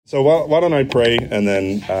So why don't I pray, and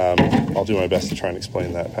then I'll do my best to try and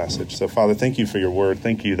explain that passage. So, Father, thank you for your word.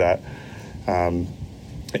 Thank you that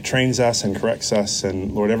it trains us and corrects us.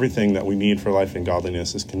 And, Lord, everything that we need for life and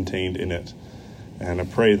godliness is contained in it. And I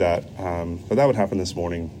pray that that would happen this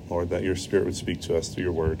morning, Lord, that your Spirit would speak to us through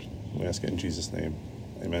your word. We ask it in Jesus' name.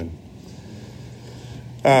 Amen.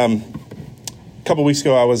 A couple weeks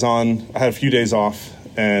ago, I had a few days off,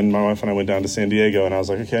 and my wife and I went down to San Diego, and I was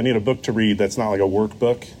like, okay, I need a book to read that's not like a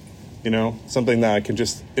workbook, something that I can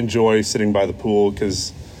just enjoy sitting by the pool,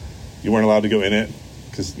 because you weren't allowed to go in it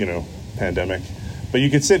because, pandemic. But you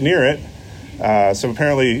could sit near it. So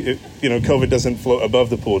apparently, COVID doesn't float above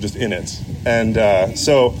the pool, just in it. And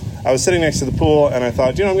so I was sitting next to the pool, and I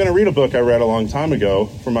thought, I'm going to read a book I read a long time ago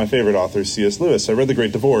from my favorite author, C.S. Lewis. I read The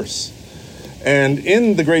Great Divorce. And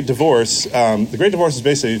in The Great Divorce is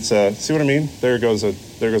basically, see what I mean? There goes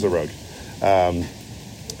a rug.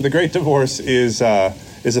 The Great Divorce is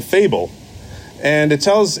a fable. And it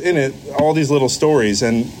tells in it all these little stories.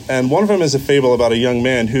 And one of them is a fable about a young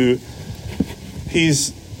man who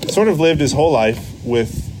he's sort of lived his whole life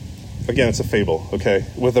with, again, it's a fable, okay,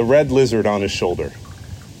 with a red lizard on his shoulder.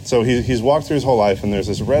 So he's walked through his whole life, and there's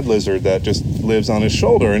this red lizard that just lives on his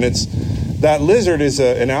shoulder. And that lizard is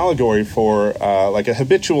an allegory for like a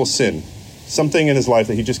habitual sin, something in his life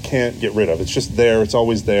that he just can't get rid of. It's just there. It's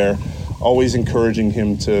always there, always encouraging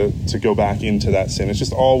him to go back into that sin. It's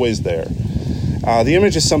just always there. The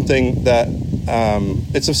image is something that,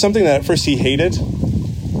 it's of something that at first he hated.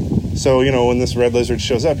 So, when this red lizard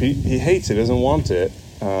shows up, he hates it, doesn't want it.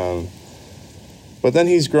 But then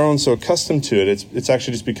he's grown so accustomed to it, it's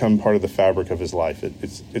actually just become part of the fabric of his life.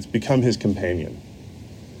 It's become his companion.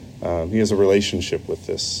 He has a relationship with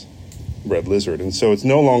this red lizard. And so it's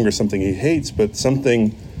no longer something he hates, but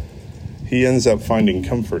something he ends up finding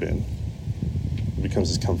comfort in. It becomes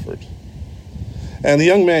his comfort. And the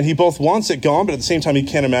young man, he both wants it gone, but at the same time, he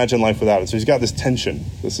can't imagine life without it. So he's got this tension.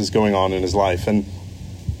 This is going on in his life. And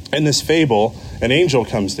in this fable, an angel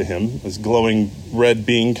comes to him, this glowing red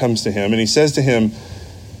being comes to him, and he says to him,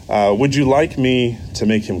 would you like me to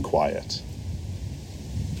make him quiet?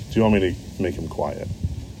 Do you want me to make him quiet?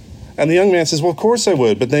 And the young man says, well, of course I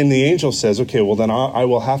would. But then the angel says, okay, well, then I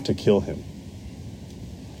will have to kill him.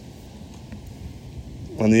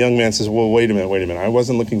 And the young man says, well, wait a minute. I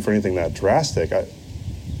wasn't looking for anything that drastic.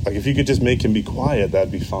 If you could just make him be quiet,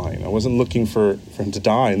 that'd be fine. I wasn't looking for him to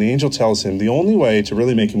die. And the angel tells him the only way to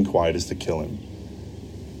really make him quiet is to kill him.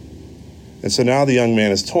 And so now the young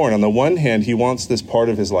man is torn. On the one hand, he wants this part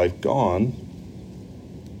of his life gone.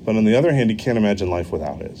 But on the other hand, he can't imagine life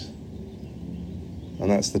without it. And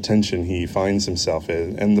that's the tension he finds himself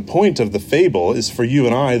in. And the point of the fable is for you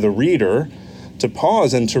and I, the reader, to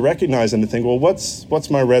pause and to recognize and to think, well, what's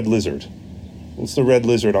my red lizard? What's the red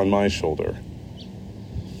lizard on my shoulder?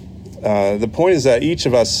 The point is that each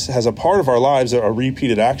of us has a part of our lives, a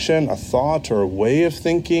repeated action, a thought, or a way of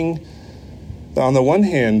thinking. On the one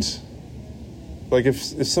hand, like if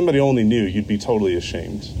somebody only knew, you'd be totally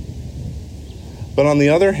ashamed. But on the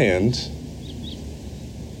other hand,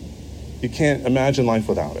 you can't imagine life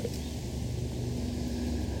without it.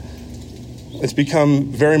 It's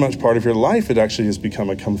become very much part of your life. It actually has become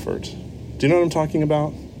a comfort. Do you know what I'm talking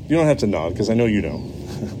about? You don't have to nod, because I know you know.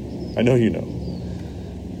 I know you know.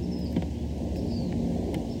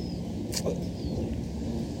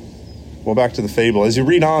 Well, back to the fable. As you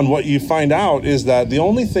read on, what you find out is that the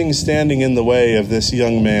only thing standing in the way of this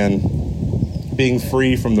young man being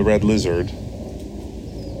free from the red lizard,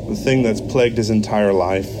 the thing that's plagued his entire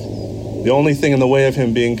life, the only thing in the way of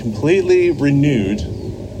him being completely renewed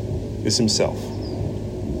is himself.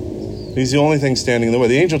 He's the only thing standing in the way.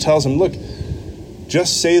 The angel tells him, look,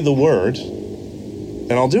 just say the word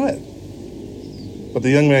and I'll do it. But the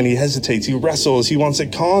young man, he hesitates, he wrestles, he wants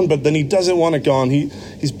it gone, but then he doesn't want it gone.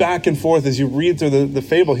 He's back and forth. As you read through the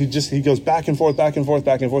fable, he goes back and forth, back and forth,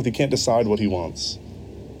 back and forth. He can't decide what he wants.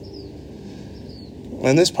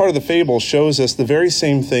 And this part of the fable shows us the very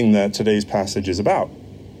same thing that today's passage is about.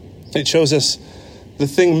 It shows us the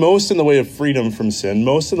thing most in the way of freedom from sin,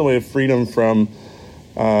 most in the way of freedom from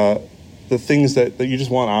the things that you just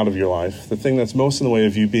want out of your life, the thing that's most in the way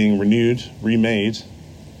of you being renewed, remade,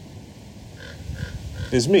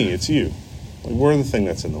 is me, it's you. We're the thing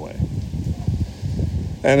that's in the way.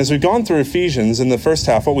 And as we've gone through Ephesians in the first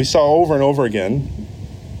half, what we saw over and over again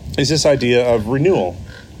is this idea of renewal.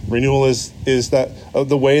 Renewal is that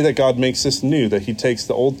the way that God makes us new, that he takes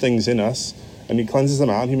the old things in us and he cleanses them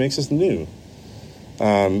out and he makes us new.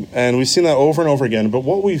 And we've seen that over and over again, but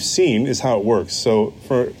what we've seen is how it works. So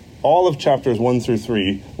for all of chapters 1 through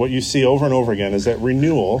 3, what you see over and over again is that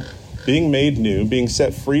renewal being made new, being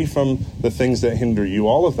set free from the things that hinder you,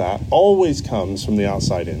 all of that always comes from the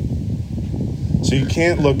outside in. So you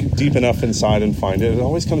can't look deep enough inside and find it. It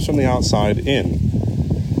always comes from the outside in.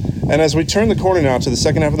 And as we turn the corner now to the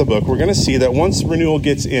second half of the book, we're going to see that once renewal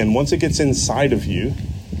gets in, once it gets inside of you,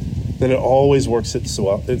 then it always works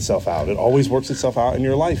itself out. It always works itself out in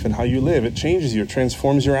your life and how you live. It changes you. It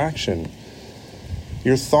transforms your action,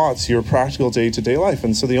 your thoughts, your practical day-to-day life.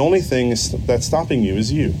 And so the only thing that's stopping you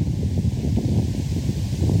is you.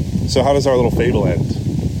 So how does our little fable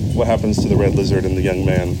end? What happens to the red lizard and the young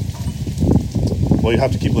man? Well, you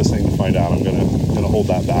have to keep listening to find out. I'm gonna hold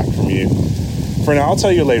that back from you. For now, I'll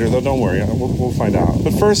tell you later, though. Don't worry. We'll find out.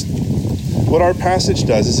 But first, what our passage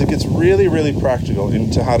does is it gets really, really practical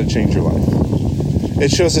into how to change your life. It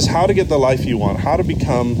shows us how to get the life you want, how to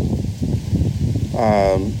become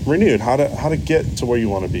renewed, how to get to where you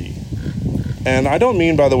want to be. And I don't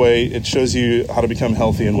mean, by the way, it shows you how to become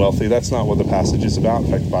healthy and wealthy. That's not what the passage is about.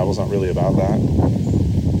 In fact, the Bible's not really about that.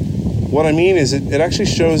 What I mean is it actually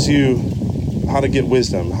shows you how to get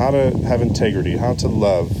wisdom, how to have integrity, how to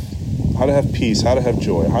love, how to have peace, how to have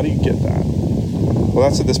joy. How do you get that? Well,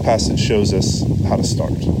 that's what this passage shows us how to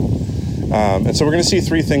start. And so we're going to see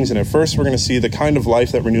three things in it. First, we're going to see the kind of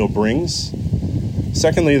life that renewal brings.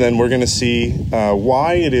 Secondly, then, we're going to see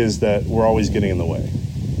why it is that we're always getting in the way.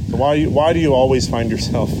 Why do you always find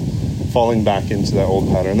yourself falling back into that old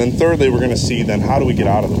pattern? And then thirdly, we're going to see then how do we get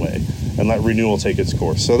out of the way and let renewal take its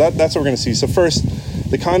course. So that's what we're going to see. So first,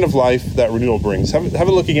 the kind of life that renewal brings. Have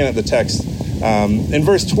a look again at the text. In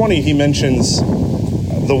verse 20, he mentions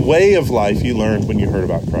the way of life you learned when you heard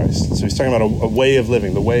about Christ. So he's talking about a way of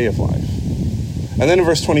living, the way of life. And then in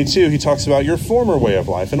verse 22, he talks about your former way of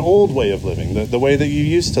life, an old way of living, the way that you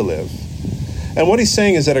used to live. And what he's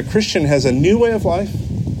saying is that a Christian has a new way of life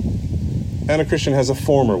and a Christian has a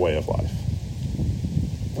former way of life.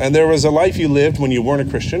 And there was a life you lived when you weren't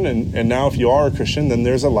a Christian, and now if you are a Christian, then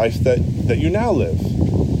there's a life that you now live.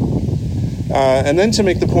 And then to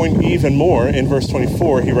make the point even more, in verse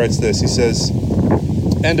 24, he writes this. He says,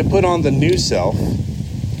 and to put on the new self,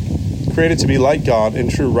 created to be like God in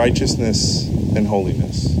true righteousness and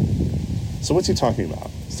holiness. So what's he talking about?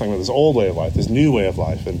 He's talking about this old way of life, this new way of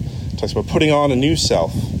life, and he talks about putting on a new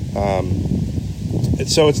self.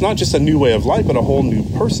 So it's not just a new way of life, but a whole new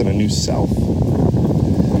person, a new self.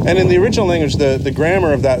 And in the original language, the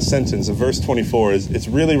grammar of that sentence, of verse 24, it's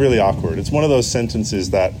really, really awkward. It's one of those sentences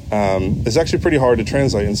that is actually pretty hard to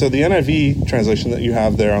translate. And so the NIV translation that you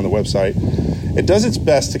have there on the website, it does its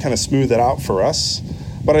best to kind of smooth it out for us.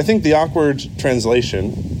 But I think the awkward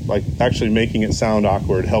translation, like actually making it sound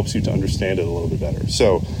awkward, helps you to understand it a little bit better.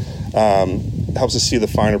 So helps us see the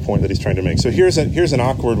finer point that he's trying to make. So here's an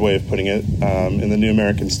awkward way of putting it in the New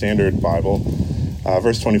American Standard Bible,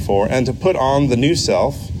 verse 24, and to put on the new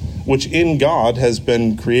self, which in God has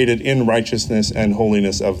been created in righteousness and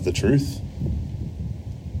holiness of the truth.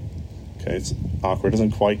 Okay, it's awkward. It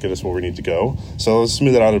doesn't quite get us where we need to go. So let's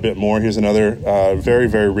smooth it out a bit more. Here's another very,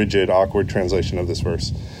 very rigid, awkward translation of this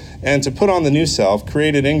verse. And to put on the new self,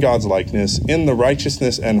 created in God's likeness, in the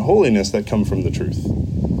righteousness and holiness that come from the truth.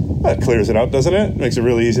 That clears it up, doesn't it? Makes it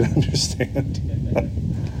really easy to understand.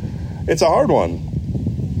 It's a hard one.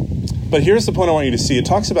 But here's the point I want you to see. It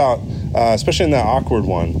talks about, especially in that awkward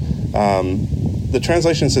one, the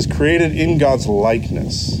translation says, created in God's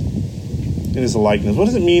likeness. In his likeness. What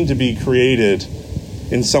does it mean to be created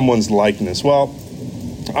in someone's likeness? Well,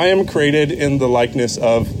 I am created in the likeness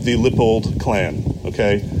of the Lippold clan,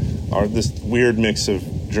 okay? Or this weird mix of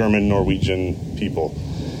German, Norwegian people.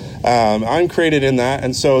 I'm created in that,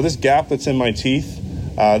 and so this gap that's in my teeth,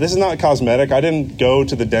 this is not cosmetic. I didn't go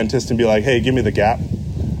to the dentist and be like, hey, give me the gap.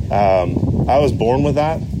 I was born with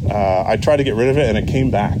that. I tried to get rid of it, and it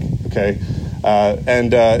came back, okay?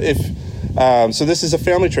 So this is a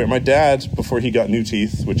family trait. My dad, before he got new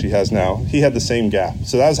teeth, which he has now, he had the same gap.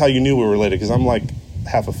 So that's how you knew we were related, because I'm like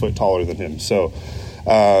half a foot taller than him. So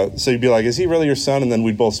you'd be like, is he really your son? And then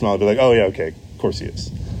we'd both smile and be like, oh, yeah, okay, of course he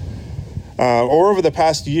is. Or over the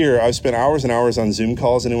past year, I've spent hours and hours on Zoom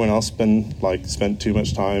calls. Anyone else spent too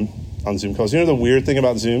much time on Zoom calls? You know the weird thing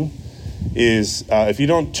about Zoom is if you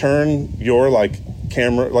don't turn your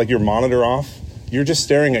camera, your monitor off, you're just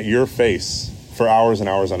staring at your face for hours and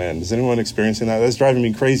hours on end. Is anyone experiencing that? That's driving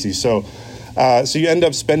me crazy. So you end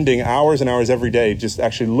up spending hours and hours every day just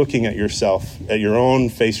actually looking at yourself, at your own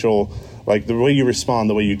facial, like the way you respond,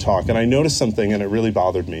 the way you talk. And I noticed something, and it really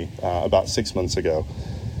bothered me about 6 months ago.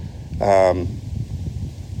 And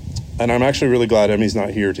I'm actually really glad Emmy's not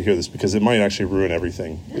here to hear this, because it might actually ruin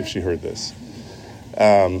everything if she heard this.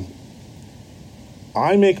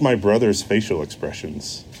 I make my brother's facial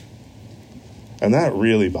expressions. And that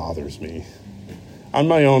really bothers me. I'm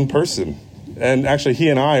my own person. And actually, he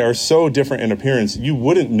and I are so different in appearance, you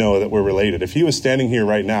wouldn't know that we're related. If he was standing here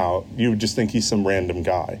right now, you would just think he's some random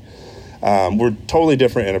guy. We're totally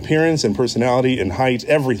different in appearance and personality and height,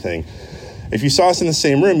 everything. If you saw us in the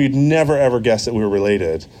same room, you'd never, ever guess that we were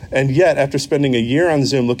related. And yet, after spending a year on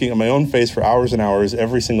Zoom looking at my own face for hours and hours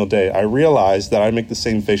every single day, I realized that I make the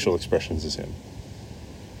same facial expressions as him.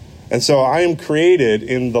 And so I am created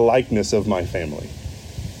in the likeness of my family.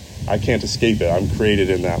 I can't escape it. I'm created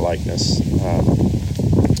in that likeness.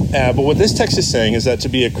 But what this text is saying is that to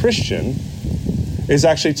be a Christian is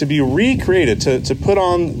actually to be recreated, to put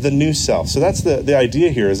on the new self. So that's the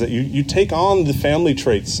idea here, is that you take on the family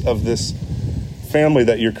traits of this family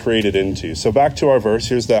that you're created into. So back to our verse,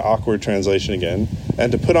 here's that awkward translation again.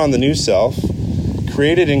 And to put on the new self,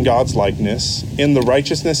 created in God's likeness, in the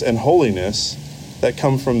righteousness and holiness that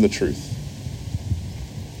come from the truth.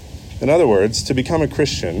 In other words, to become a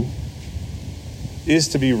Christian is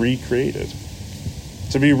to be recreated,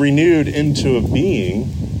 to be renewed into a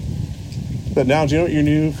being. But now, do you know what your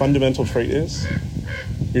new fundamental trait is?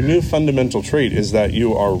 Your new fundamental trait is that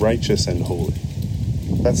you are righteous and holy.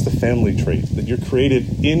 That's the family trait, that you're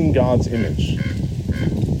created in God's image.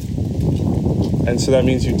 And so that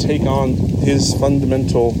means you take on his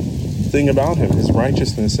fundamental thing about him, his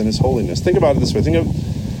righteousness and his holiness. Think about it this way. Think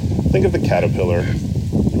of the caterpillar.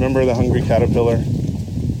 Remember the hungry caterpillar?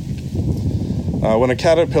 When a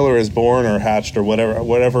caterpillar is born or hatched or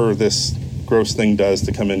whatever this gross thing does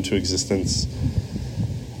to come into existence,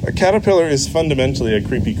 a caterpillar is fundamentally a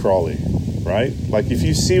creepy crawly, right? Like if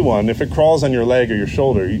you see one, if it crawls on your leg or your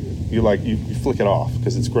shoulder, you flick it off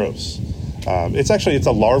because it's gross. It's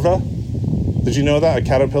a larva. Did you know that? A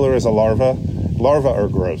caterpillar is a larva. Larvae are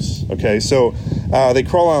gross, okay? So they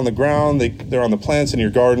crawl on the ground, they're on the plants in your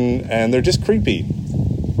garden, and they're just creepy.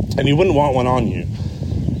 And you wouldn't want one on you.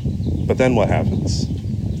 But then what happens?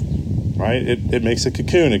 Right? It makes a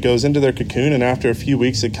cocoon. It goes into their cocoon, and after a few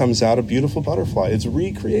weeks, it comes out a beautiful butterfly. It's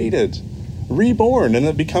recreated, reborn, and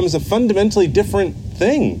it becomes a fundamentally different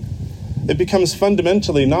thing. It becomes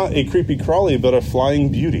fundamentally not a creepy crawly, but a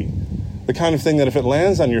flying beauty. The kind of thing that if it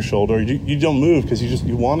lands on your shoulder, you don't move because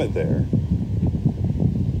you want it there.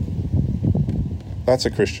 That's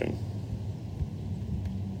a Christian.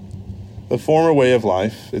 The former way of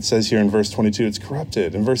life, it says here in verse 22, it's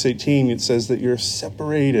corrupted. In verse 18, it says that you're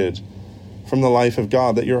separated from the life of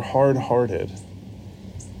God, that you're hard-hearted.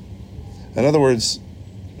 In other words,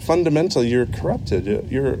 fundamentally, you're corrupted.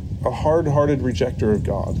 You're a hard-hearted rejecter of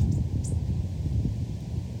God.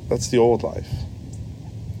 That's the old life.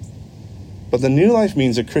 But the new life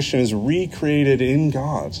means a Christian is recreated in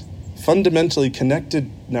God, fundamentally connected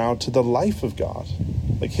now to the life of God.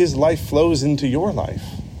 Like his life flows into your life.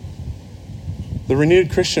 The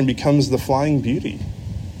renewed Christian becomes the flying beauty.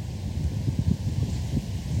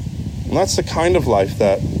 And that's the kind of life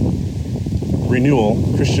that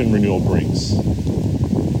Christian renewal brings.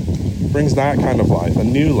 It brings that kind of life, a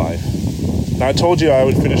new life. Now, I told you I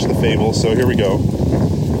would finish the fable, so here we go.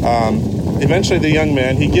 Eventually, the young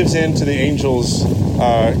man, he gives in to the angel's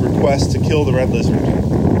request to kill the red lizard.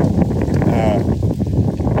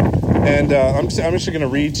 I'm actually going to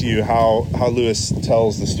read to you how Lewis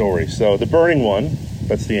tells the story. So the burning one,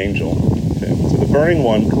 that's the angel. Okay. So the burning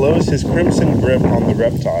one closed his crimson grip on the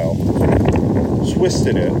reptile,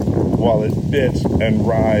 twisted it while it bit and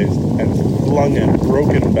writhed, and flung it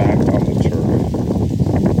broken back on the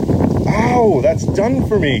turf. "Ow, that's done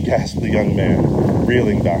for me," gasped the young man,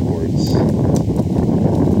 reeling backwards.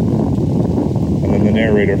 And then the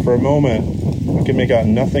narrator, "For a moment, I could make out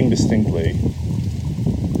nothing distinctly.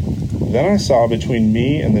 Then I saw between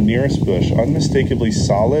me and the nearest bush, unmistakably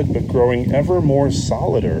solid, but growing ever more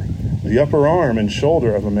solider, the upper arm and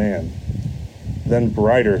shoulder of a man. Then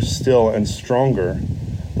brighter still and stronger,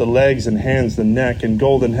 the legs and hands, the neck and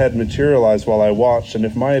golden head materialized while I watched, and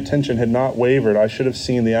if my attention had not wavered, I should have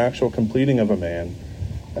seen the actual completing of a man,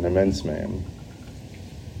 an immense man."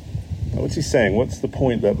 Now, what's he saying? What's the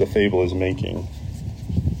point that the fable is making?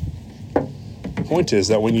 The point is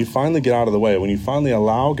that when you finally get out of the way, when you finally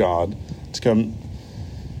allow God to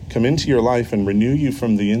come into your life and renew you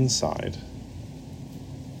from the inside,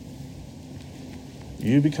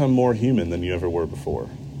 you become more human than you ever were before.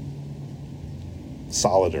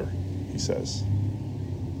 Solider, he says.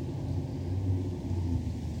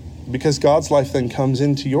 Because God's life then comes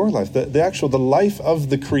into your life. The life of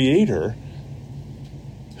the Creator,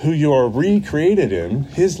 who you are recreated in,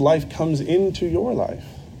 his life comes into your life.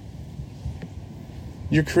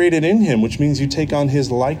 You're created in him, which means you take on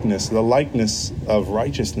his likeness, the likeness of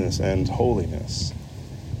righteousness and holiness.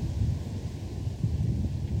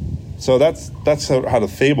 So that's how the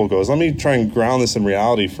fable goes. Let me try and ground this in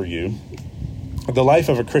reality for you. The life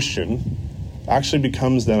of a Christian actually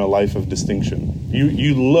becomes then a life of distinction.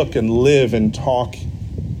 You look and live and talk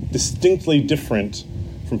distinctly different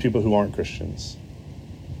from people who aren't Christians.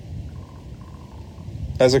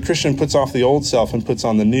 As a Christian puts off the old self and puts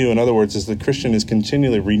on the new, in other words, as the Christian is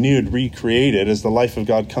continually renewed, recreated, as the life of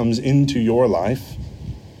God comes into your life,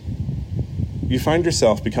 you find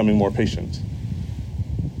yourself becoming more patient,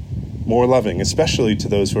 more loving, especially to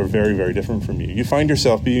those who are very, very different from you. You find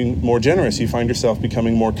yourself being more generous. You find yourself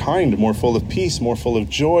becoming more kind, more full of peace, more full of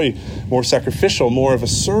joy, more sacrificial, more of a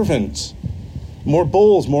servant, more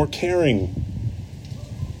bold, more caring,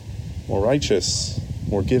 more righteous,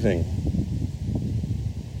 more giving.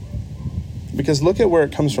 Because look at where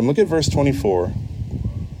it comes from. Look at verse 24.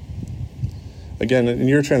 Again, in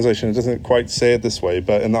your translation, it doesn't quite say it this way,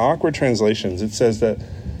 but in the awkward translations, it says that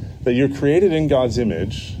you're created in God's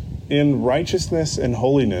image in righteousness and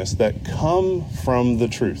holiness that come from the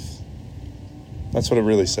truth. That's what it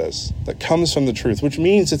really says. That comes from the truth, which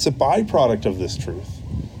means it's a byproduct of this truth.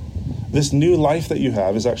 This new life that you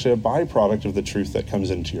have is actually a byproduct of the truth that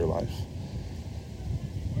comes into your life.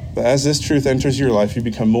 But as this truth enters your life, you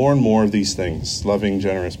become more and more of these things: loving,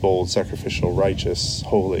 generous, bold, sacrificial, righteous,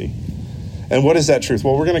 holy. And what is that truth?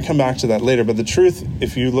 Well, we're going to come back to that later. But the truth,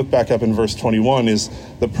 if you look back up in verse 21, is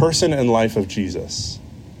the person and life of Jesus.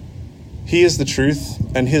 He is the truth,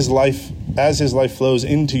 and his life, as his life flows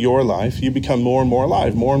into your life, you become more and more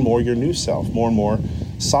alive, more and more your new self, more and more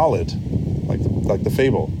solid, like the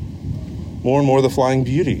fable, more and more the flying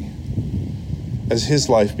beauty, as his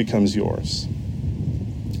life becomes yours.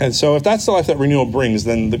 And so if that's the life that renewal brings,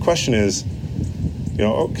 then the question is,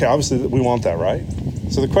 okay, obviously we want that, right?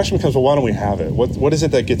 So the question becomes, well, why don't we have it? What is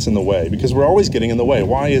it that gets in the way? Because we're always getting in the way.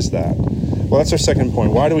 Why is that? Well, that's our second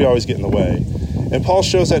point. Why do we always get in the way? And Paul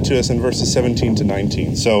shows that to us in verses 17 to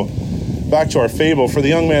 19. So back to our fable. For the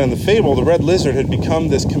young man in the fable, the red lizard had become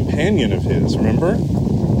this companion of his, remember?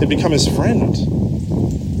 It had become his friend.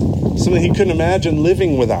 Something he couldn't imagine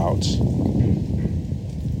living without.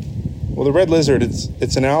 Well, the red lizard,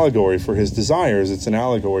 it's an allegory for his desires. It's an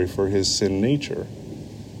allegory for his sin nature.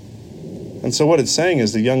 And so what it's saying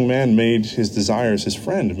is the young man made his desires his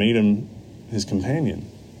friend, made him his companion.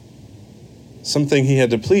 Something he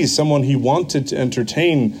had to please, someone he wanted to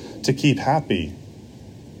entertain, to keep happy.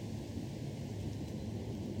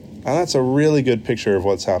 And that's a really good picture of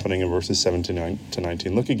what's happening in verses 17 to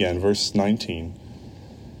 19. Look again, verse 19.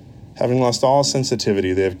 Having lost all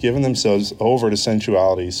sensitivity, they have given themselves over to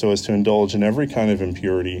sensuality so as to indulge in every kind of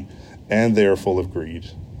impurity, and they are full of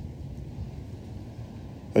greed.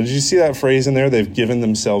 Now, did you see that phrase in there? They've given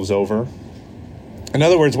themselves over. In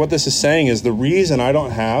other words, what this is saying is the reason I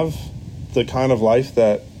don't have the kind of life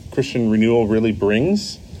that Christian renewal really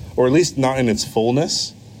brings, or at least not in its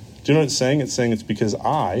fullness. Do you know what it's saying? It's saying it's because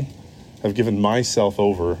I have given myself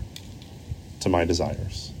over to my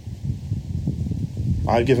desires.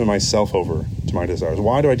 I've given myself over to my desires.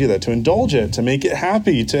 Why do I do that? To indulge it, to make it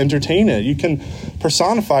happy, to entertain it. You can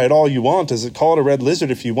personify it all you want, call it a red lizard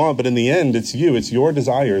if you want, but in the end, it's you. It's your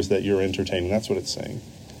desires that you're entertaining. That's what it's saying.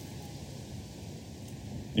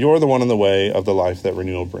 You're the one in the way of the life that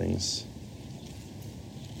renewal brings.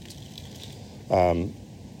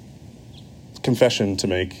 Confession to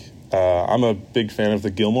make. I'm a big fan of the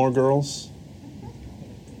Gilmore Girls.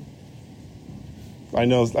 I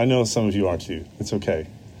know some of you are too. It's okay.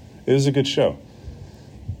 It was a good show.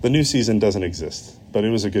 The new season doesn't exist, but it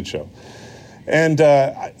was a good show. And,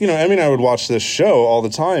 Emmy and I would watch this show all the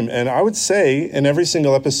time, and I would say in every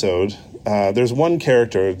single episode, there's one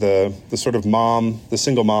character, the sort of mom, the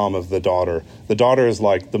single mom of the daughter. The daughter is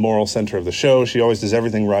like the moral center of the show. She always does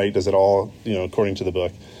everything right, does it all, according to the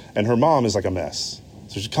book. And her mom is like a mess.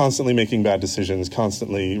 So she's constantly making bad decisions,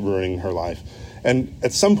 constantly ruining her life. And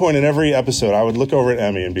at some point in every episode, I would look over at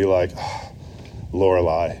Emmy and be like,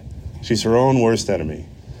 Lorelai, she's her own worst enemy.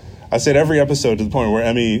 I said every episode to the point where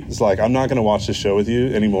Emmy is like, I'm not going to watch this show with you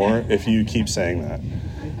anymore if you keep saying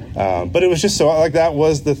that. But it was just so, like, that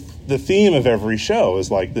was the theme of every show,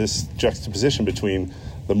 is like this juxtaposition between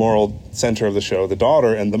the moral center of the show, the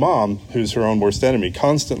daughter, and the mom, who's her own worst enemy,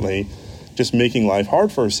 constantly just making life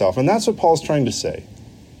hard for herself. And that's what Paul's trying to say.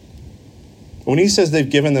 When he says they've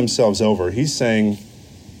given themselves over, he's saying,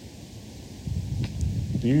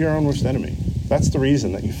 you're your own worst enemy. That's the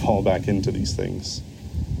reason that you fall back into these things.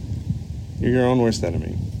 You're your own worst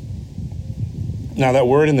enemy. Now, that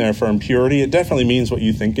word in there for impurity, it definitely means what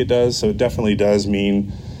you think it does. So it definitely does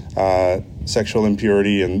mean sexual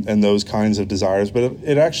impurity and those kinds of desires. But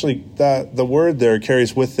it actually, the word there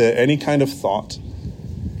carries with it any kind of thought,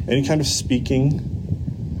 any kind of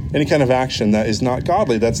speaking, any kind of action that is not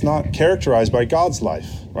godly, that's not characterized by God's life,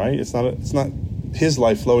 right? It's not his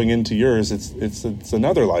life flowing into yours. It's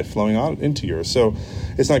another life flowing out into yours. So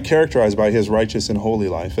it's not characterized by his righteous and holy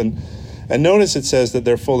life. And notice it says that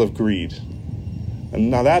they're full of greed. And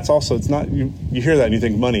now that's also, it's not, you hear that and you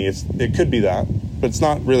think money, it could be that, but it's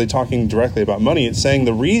not really talking directly about money. It's saying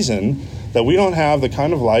the reason that we don't have the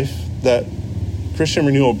kind of life that Christian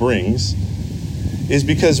renewal brings is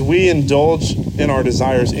because we indulge in our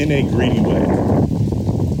desires in a greedy way.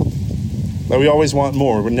 That we always want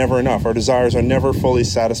more, but never enough. Our desires are never fully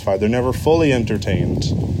satisfied. They're never fully entertained.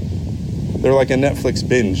 They're like a Netflix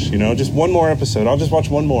binge, just one more episode. I'll just watch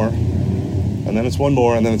one more. And then it's one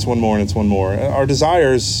more, and then it's one more, and it's one more. Our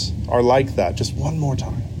desires are like that, just one more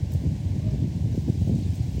time.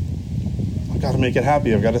 I've got to make it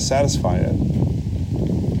happy. I've got to satisfy it.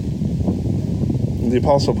 And the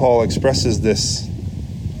Apostle Paul expresses this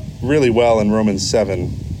really well in Romans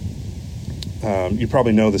 7. You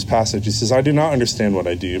probably know this passage. He says, I do not understand what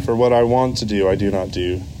I do, for what I want to do, I do not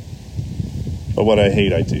do. But what I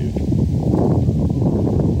hate, I do.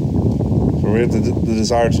 For we have the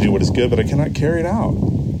desire to do what is good, but I cannot carry it out.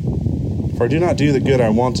 For I do not do the good I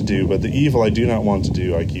want to do, but the evil I do not want to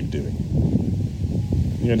do, I keep doing.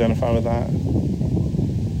 You identify with that?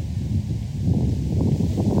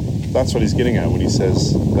 That's what he's getting at when he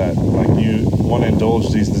says that, you want to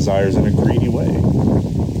indulge these desires in a greedy way.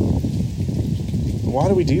 Why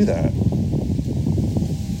do we do that?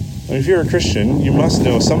 If you're a Christian, you must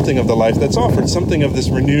know something of the life that's offered, something of this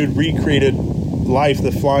renewed, recreated life,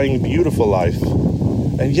 the flying, beautiful life.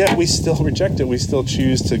 And yet we still reject it. We still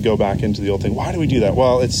choose to go back into the old thing. Why do we do that?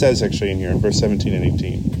 Well, it says actually in here in verse 17 and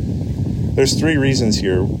 18. There's three reasons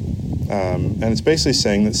here. And it's basically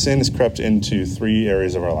saying that sin has crept into three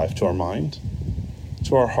areas of our life: to our mind,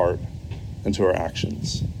 to our heart, and to our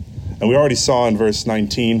actions. And we already saw in verse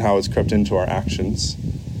 19 how it's crept into our actions.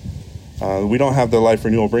 We don't have the life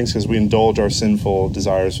renewal brings because we indulge our sinful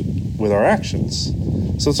desires with our actions.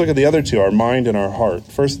 So let's look at the other two, our mind and our heart.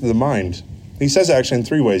 First, the mind. He says it actually in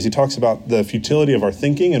three ways. He talks about the futility of our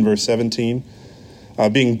thinking in verse 17,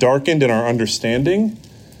 being darkened in our understanding,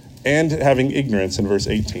 and having ignorance in verse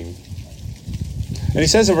 18. And he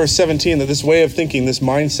says in verse 17 that this way of thinking, this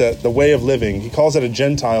mindset, the way of living, he calls it a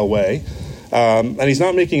Gentile way. And he's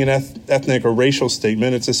not making an ethnic or racial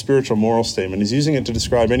statement. It's a spiritual, moral statement. He's using it to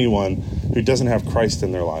describe anyone who doesn't have Christ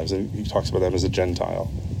in their lives. He talks about them as a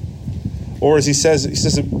Gentile. Or as he says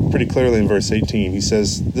it pretty clearly in verse 18. He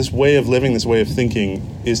says, this way of living, this way of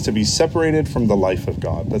thinking is to be separated from the life of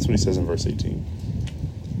God. That's what he says in verse 18.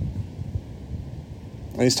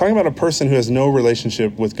 And he's talking about a person who has no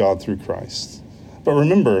relationship with God through Christ. But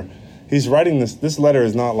remember, he's writing this letter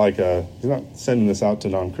is not he's not sending this out to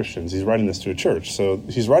non-Christians. He's writing this to a church. So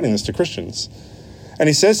he's writing this to Christians. And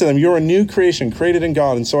he says to them, you're a new creation created in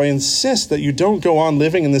God. And so I insist that you don't go on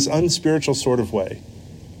living in this unspiritual sort of way.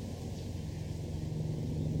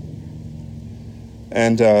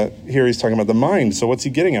 And here he's talking about the mind. So what's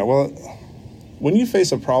he getting at? Well, when you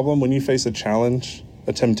face a problem, when you face a challenge,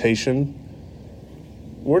 a temptation,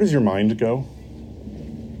 where does your mind go?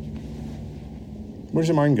 Where does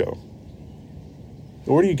your mind go?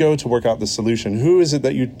 Where do you go to work out the solution? Who is it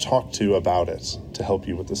that you talk to about it to help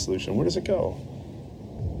you with the solution? Where does it go?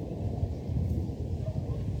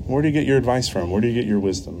 Where do you get your advice from? Where do you get your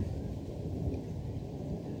wisdom?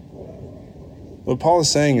 What Paul is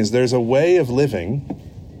saying is there's a way of living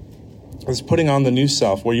that's putting on the new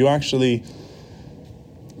self where you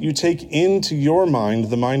take into your mind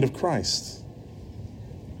the mind of Christ.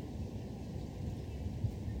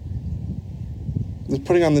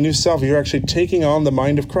 Putting on the new self, you're actually taking on the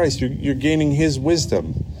mind of Christ. You're gaining his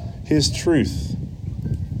wisdom, his truth.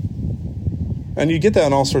 And you get that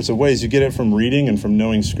in all sorts of ways. You get it from reading and from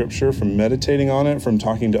knowing Scripture, from meditating on it, from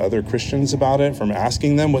talking to other Christians about it, from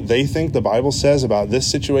asking them what they think the Bible says about this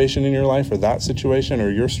situation in your life or that situation or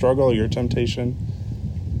your struggle or your temptation.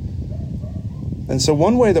 And so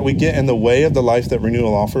one way that we get in the way of the life that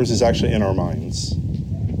renewal offers is actually in our minds.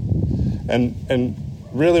 And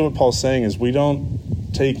really what Paul's saying is we don't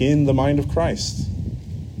take in the mind of Christ.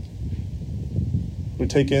 We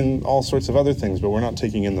take in all sorts of other things, but we're not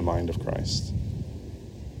taking in the mind of Christ.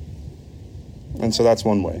 And so that's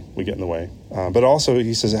one way we get in the way. But also,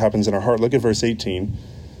 he says it happens in our heart. Look at verse 18.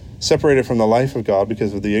 Separated from the life of God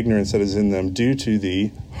because of the ignorance that is in them due to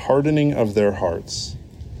the hardening of their hearts.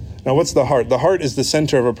 Now, what's the heart? The heart is the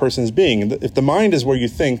center of a person's being. If the mind is where you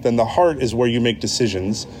think, then the heart is where you make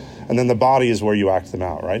decisions. And then the body is where you act them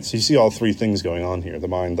out, right? So you see all three things going on here: the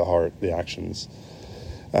mind, the heart, the actions.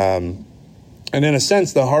 And in a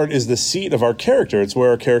sense, the heart is the seat of our character. It's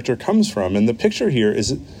where our character comes from. And the picture here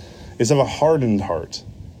is is of a hardened heart,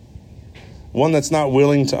 one that's not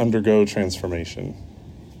willing to undergo transformation.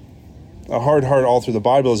 A hard heart all through the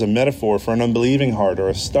Bible is a metaphor for an unbelieving heart or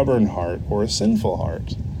a stubborn heart or a sinful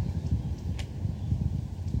heart.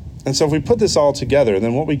 And so if we put this all together,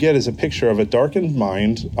 then what we get is a picture of a darkened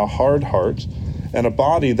mind, a hard heart, and a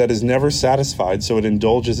body that is never satisfied, so it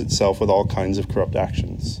indulges itself with all kinds of corrupt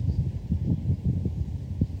actions.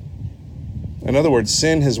 In other words,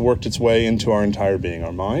 sin has worked its way into our entire being,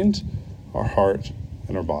 our mind, our heart,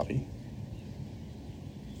 and our body.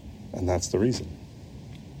 And that's the reason.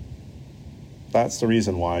 That's the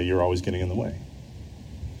reason why you're always getting in the way.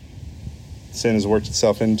 Sin has worked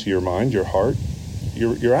itself into your mind, your heart,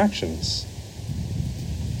 your actions.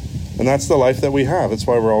 And that's the life that we have. That's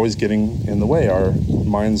why we're always getting in the way. Our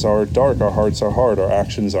minds are dark, our hearts are hard, our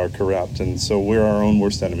actions are corrupt. And so we're our own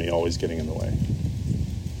worst enemy, always getting in the way.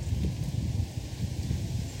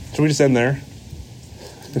 Should we just end there?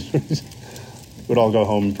 We'd all go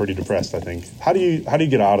home pretty depressed, I think. How do you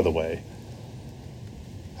get out of the way?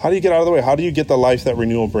 How do you get out of the way? How do you get the life that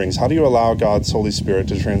renewal brings? How do you allow God's Holy Spirit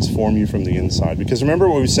to transform you from the inside? Because remember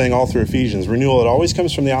what we were saying all through Ephesians, renewal, it always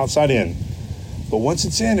comes from the outside in. But once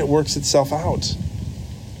it's in, it works itself out.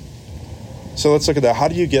 So let's look at that. How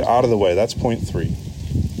do you get out of the way? That's point 3.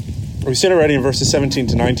 We've seen already in verses 17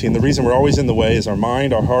 to 19, the reason we're always in the way is our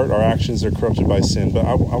mind, our heart, our actions are corrupted by sin. But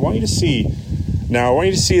I want you to see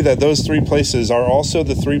that those 3 places are also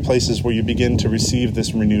the 3 places where you begin to receive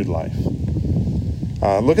this renewed life.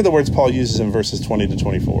 Look at the words Paul uses in verses 20 to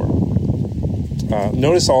 24.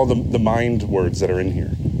 Notice all the mind words that are in here.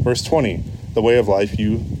 Verse 20, the way of life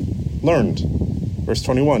you learned. Verse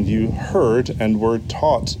 21, you heard and were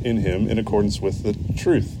taught in him in accordance with the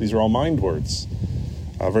truth. These are all mind words.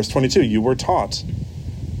 Verse 22, you were taught.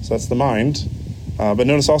 So that's the mind. But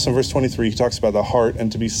notice also in verse 23, he talks about the heart.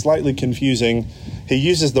 And to be slightly confusing, he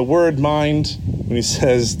uses the word mind when he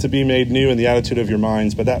says to be made new in the attitude of your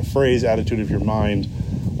minds. But that phrase, attitude of your mind,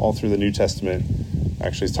 all through the New Testament,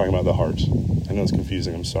 actually is talking about the heart. I know it's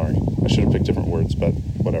confusing. I'm sorry. I should have picked different words, but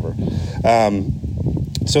whatever.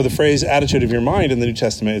 So the phrase attitude of your mind in the New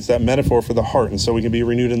Testament, it's that metaphor for the heart. And so we can be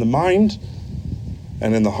renewed in the mind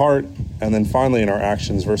and in the heart, and then finally in our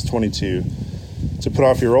actions. Verse 22, to put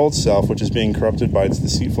off your old self, which is being corrupted by its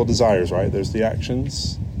deceitful desires, right? There's the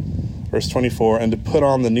actions. Verse 24, and to put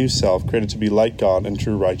on the new self, created to be like God in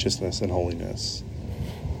true righteousness and holiness.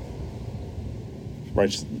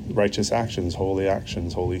 Righteous actions,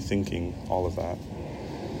 holy thinking, all of that.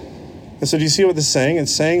 And so do you see what this is saying?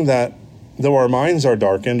 It's saying that though our minds are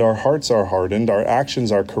darkened, our hearts are hardened, our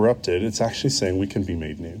actions are corrupted, it's actually saying we can be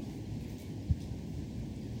made new.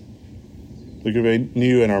 We can be made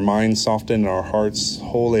new in our minds, softened in our hearts,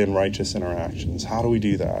 holy and righteous in our actions. How do we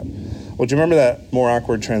do that? Well, do you remember that more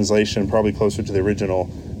awkward translation, probably closer to the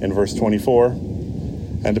original, in verse 24?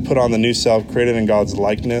 And to put on the new self, created in God's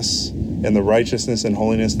likeness, and the righteousness and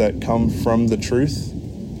holiness that come from the truth.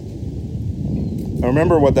 Now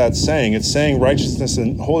remember what that's saying. It's saying righteousness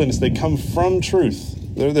and holiness, they come from truth.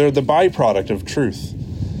 They're the byproduct of truth.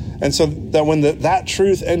 And so that when that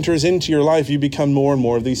truth enters into your life, you become more and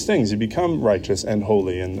more of these things. You become righteous and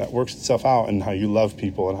holy, and that works itself out in how you love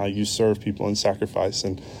people and how you serve people and sacrifice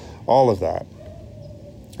and all of that.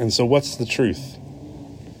 And so what's the truth?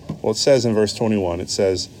 Well, it says in verse 21, it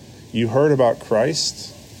says, you heard about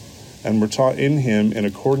Christ and were taught in him in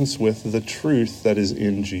accordance with the truth that is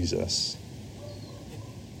in Jesus.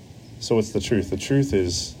 So what's the truth? The truth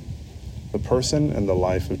is the person and the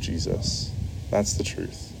life of Jesus. That's the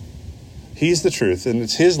truth. He's the truth, and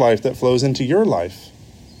it's his life that flows into your life.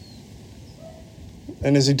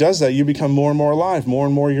 And as he does that, you become more and more alive, more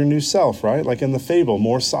and more your new self, right? Like in the fable,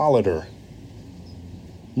 more solider.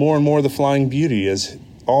 More and more the flying beauty as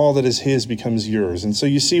all that is his becomes yours. And so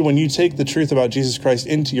you see, when you take the truth about Jesus Christ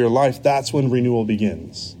into your life, that's when renewal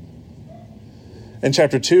begins. In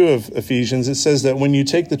chapter 2 of Ephesians, it says that when you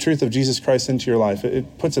take the truth of Jesus Christ into your life,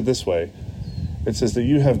 it puts it this way. It says that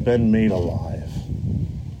you have been made alive.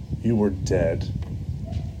 You were dead,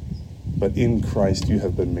 but in Christ you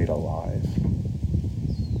have been made alive,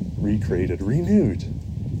 recreated, renewed.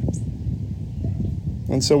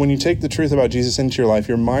 And so when you take the truth about Jesus into your life,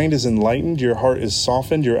 your mind is enlightened, your heart is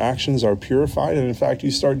softened, your actions are purified, and in fact,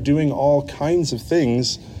 you start doing all kinds of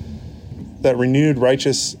things that renewed,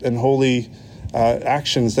 righteous, and holy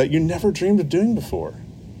actions that you never dreamed of doing before.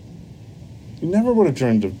 You never would have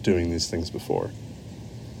dreamed of doing these things before.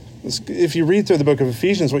 If you read through the book of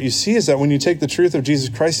Ephesians, what you see is that when you take the truth of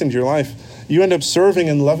Jesus Christ into your life, you end up serving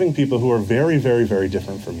and loving people who are very, very, very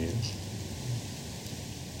different from you.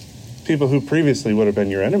 People who previously would have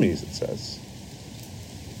been your enemies, it says.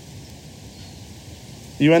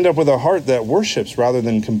 You end up with a heart that worships rather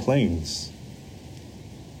than complains.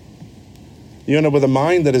 You end up with a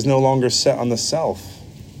mind that is no longer set on the self.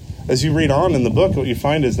 As you read on in the book, what you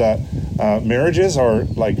find is that marriages are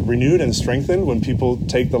like renewed and strengthened when people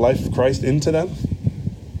take the life of Christ into them.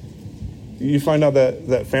 You find out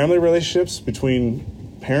that family relationships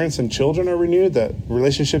between parents and children are renewed, that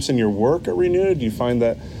relationships in your work are renewed. You find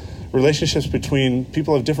that relationships between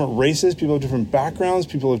people of different races, people of different backgrounds,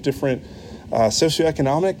 people of different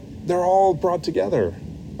socioeconomic, they're all brought together.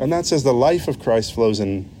 And that's as the life of Christ flows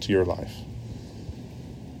into your life.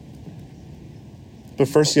 But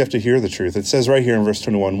first you have to hear the truth. It says right here in verse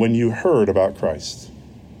 21, when you heard about Christ.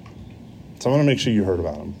 So I want to make sure you heard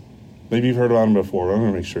about him. Maybe you've heard about him before, but I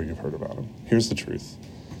want to make sure you've heard about him. Here's the truth.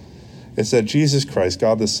 It's that Jesus Christ,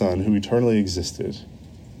 God the Son, who eternally existed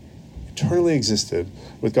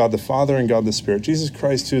with God the Father and God the Spirit. Jesus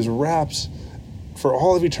Christ, who is wrapped for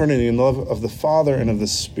all of eternity in love of the Father and of the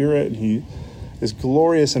Spirit. And he is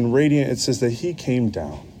glorious and radiant. It says that he came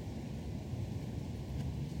down.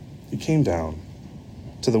 He came down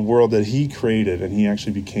to the world that he created, and he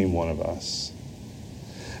actually became one of us.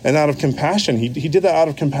 And out of compassion, he did that out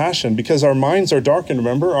of compassion because our minds are darkened,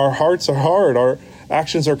 remember? Our hearts are hard. Our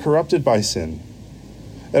actions are corrupted by sin.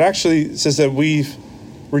 It actually says that we've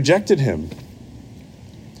rejected him.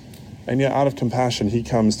 And yet out of compassion, he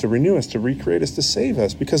comes to renew us, to recreate us, to save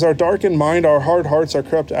us. Because our darkened mind, our hard hearts, our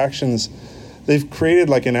corrupt actions, they've created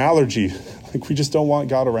like an allergy. Like we just don't want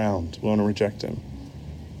God around. We want to reject him.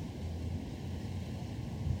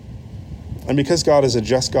 And because God is a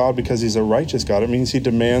just God, because he's a righteous God, it means he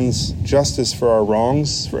demands justice for our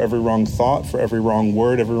wrongs, for every wrong thought, for every wrong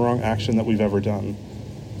word, every wrong action that we've ever done,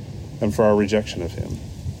 and for our rejection of him.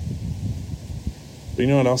 But you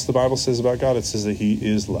know what else the Bible says about God? It says that he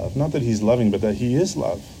is love. Not that he's loving, but that he is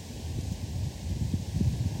love.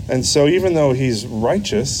 And so even though he's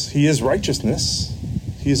righteous, he is righteousness,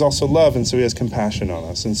 he is also love, and so he has compassion on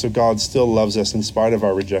us. And so God still loves us in spite of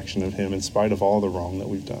our rejection of him, in spite of all the wrong that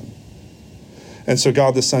we've done. And so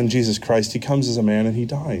God the Son, Jesus Christ, he comes as a man and he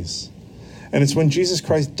dies. And it's when Jesus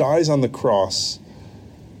Christ dies on the cross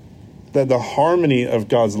that the harmony of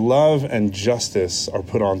God's love and justice are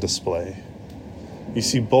put on display. You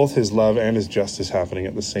see both his love and his justice happening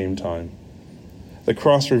at the same time. The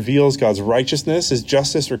cross reveals God's righteousness, his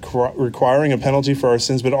justice requiring a penalty for our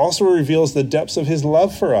sins, but also reveals the depths of his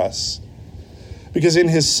love for us. Because in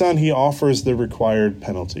his Son, he offers the required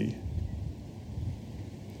penalty.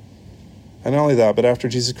 And not only that, but after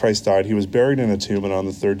Jesus Christ died, he was buried in a tomb, and on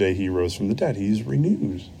the third day he rose from the dead. He's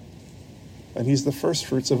renewed. And he's the first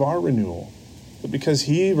fruits of our renewal. But because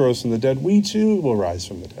he rose from the dead, we too will rise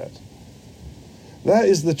from the dead. That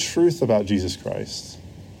is the truth about Jesus Christ.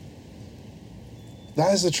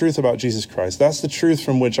 That is the truth about Jesus Christ. That's the truth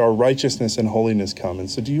from which our righteousness and holiness come. And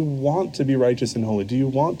so do you want to be righteous and holy? Do you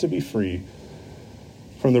want to be free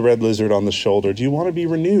from the red lizard on the shoulder? Do you want to be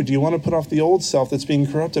renewed? Do you want to put off the old self that's being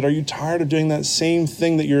corrupted? Are you tired of doing that same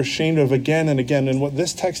thing that you're ashamed of again and again? And what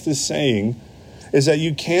this text is saying is that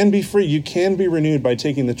you can be free. You can be renewed by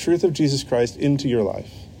taking the truth of Jesus Christ into your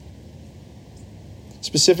life.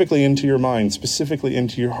 Specifically into your mind, specifically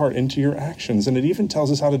into your heart, into your actions. And it even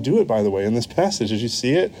tells us how to do it, by the way, in this passage. As you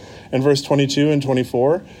see it in verse 22 and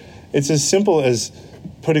 24, it's as simple as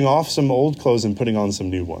putting off some old clothes and putting on some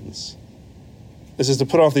new ones. This is to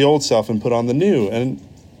put off the old self and put on the new. And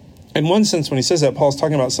in one sense, when he says that, Paul's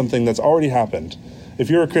talking about something that's already happened. If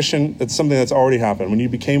you're a Christian, it's something that's already happened. When you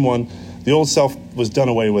became one, the old self was done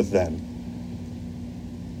away with then.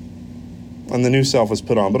 And the new self was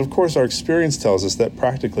put on. But of course, our experience tells us that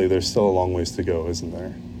practically there's still a long ways to go, isn't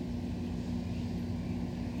there?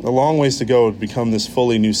 A long ways to go to become this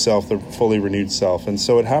fully new self, the fully renewed self. And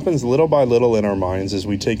so it happens little by little in our minds as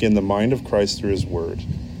we take in the mind of Christ through his word.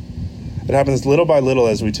 It happens little by little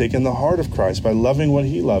as we take in the heart of Christ by loving what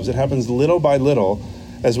he loves. It happens little by little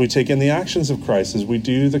as we take in the actions of Christ, as we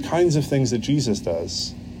do the kinds of things that Jesus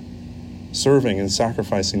does, serving and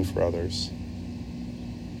sacrificing for others.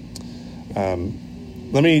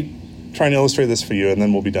 Let me try and illustrate this for you, and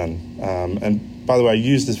then we'll be done. And by the way, I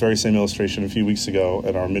used this very same illustration a few weeks ago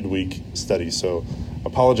at our midweek study, so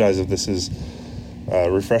apologize if this is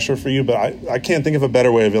a refresher for you, but I can't think of a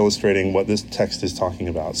better way of illustrating what this text is talking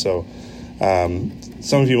about. So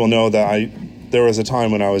some of you will know that there was a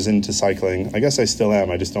time when I was into cycling. I guess I still am.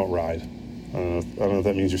 I just don't ride. I don't know if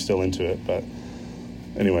that means you're still into it, but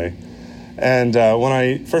anyway. And when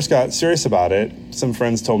I first got serious about it, some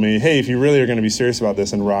friends told me, hey, if you really are going to be serious about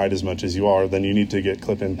this and ride as much as you are, then you need to get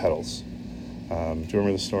clip-in pedals. Do you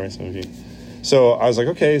remember the story, some of you? So I was like,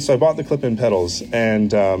 okay, so I bought the clip-in pedals,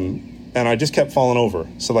 and I just kept falling over.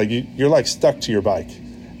 So like you're like stuck to your bike.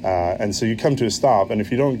 And so you come to a stop, and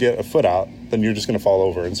if you don't get a foot out, then you're just going to fall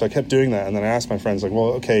over. And so I kept doing that, and then I asked my friends, like,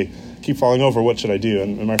 well, okay, keep falling over, what should I do?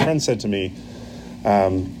 And my friend said to me,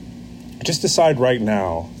 just decide right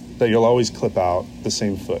now that you'll always clip out the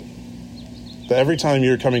same foot. That every time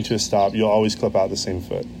you're coming to a stop, you'll always clip out the same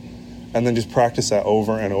foot. And then just practice that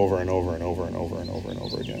over and over and over and over and over and over and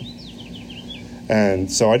over again.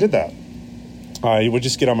 And so I did that. I would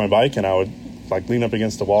just get on my bike and I would like lean up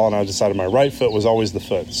against the wall, and I decided my right foot was always the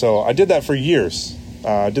foot. So I did that for years.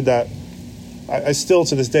 I did that. I still,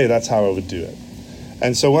 to this day, that's how I would do it.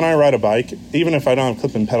 And so when I ride a bike, even if I don't have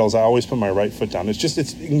clip-in pedals, I always put my right foot down.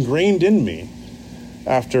 It's ingrained in me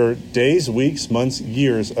after days, weeks, months,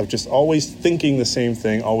 years of just always thinking the same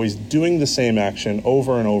thing, always doing the same action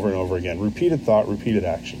over and over and over again. Repeated thought, repeated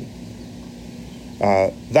action.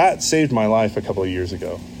 That saved my life a couple of years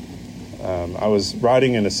ago. I was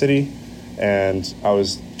riding in a city, and I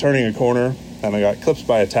was turning a corner, and I got clipped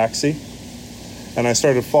by a taxi, and I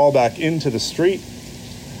started to fall back into the street,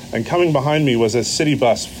 and coming behind me was a city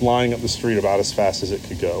bus flying up the street about as fast as it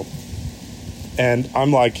could go. And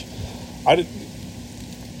I'm like,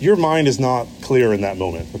 your mind is not clear in that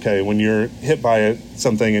moment, okay? When you're hit by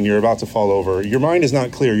something and you're about to fall over, your mind is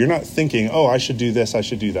not clear. You're not thinking, oh, I should do this, I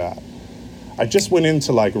should do that. I just went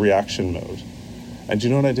into like reaction mode. And do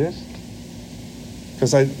you know what I did?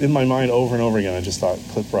 Because in my mind over and over again, I just thought,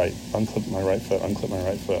 clip right, unclip my right foot, unclip my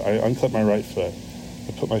right foot. I unclip my right foot.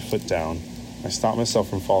 I put my foot down. I stop myself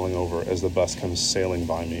from falling over as the bus comes sailing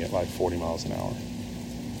by me at like 40 miles an hour.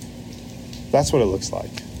 That's what it looks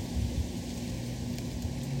like.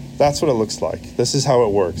 That's what it looks like. This is how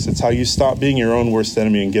it works. It's how you stop being your own worst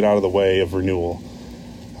enemy and get out of the way of renewal.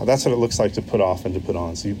 That's what it looks like to put off and to put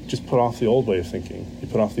on. So you just put off the old way of thinking. You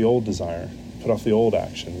put off the old desire. Put off the old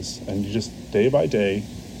actions. And you just, day by day,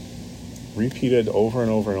 repeated over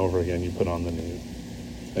and over and over again, you put on the new.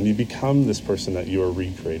 And you become this person that you are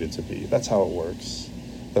recreated to be. That's how it works.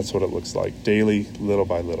 That's what it looks like. Daily, little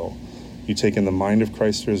by little. You take in the mind of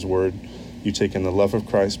Christ through his word. You take in the love of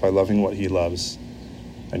Christ by loving what he loves.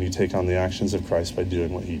 And you take on the actions of Christ by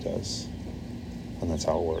doing what he does. And that's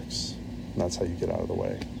how it works. And that's how you get out of the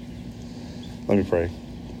way. Let me pray.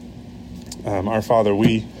 Our Father,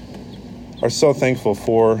 we are so thankful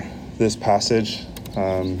for this passage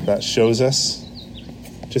that shows us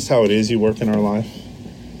just how it is you work in our life.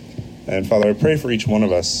 And Father, I pray for each one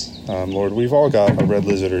of us. Lord, we've all got a red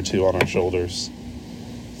lizard or two on our shoulders.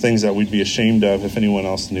 Things that we'd be ashamed of if anyone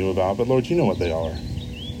else knew about. But Lord, you know what they are.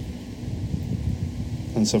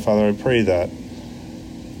 And so, Father, I pray that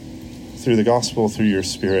through the gospel, through your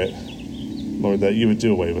Spirit, Lord, that you would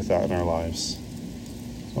do away with that in our lives.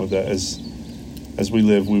 Lord, that as we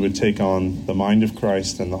live, we would take on the mind of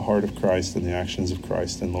Christ and the heart of Christ and the actions of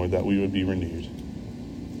Christ. And Lord, that we would be renewed.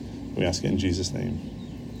 We ask it in Jesus' name.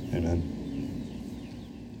 Amen.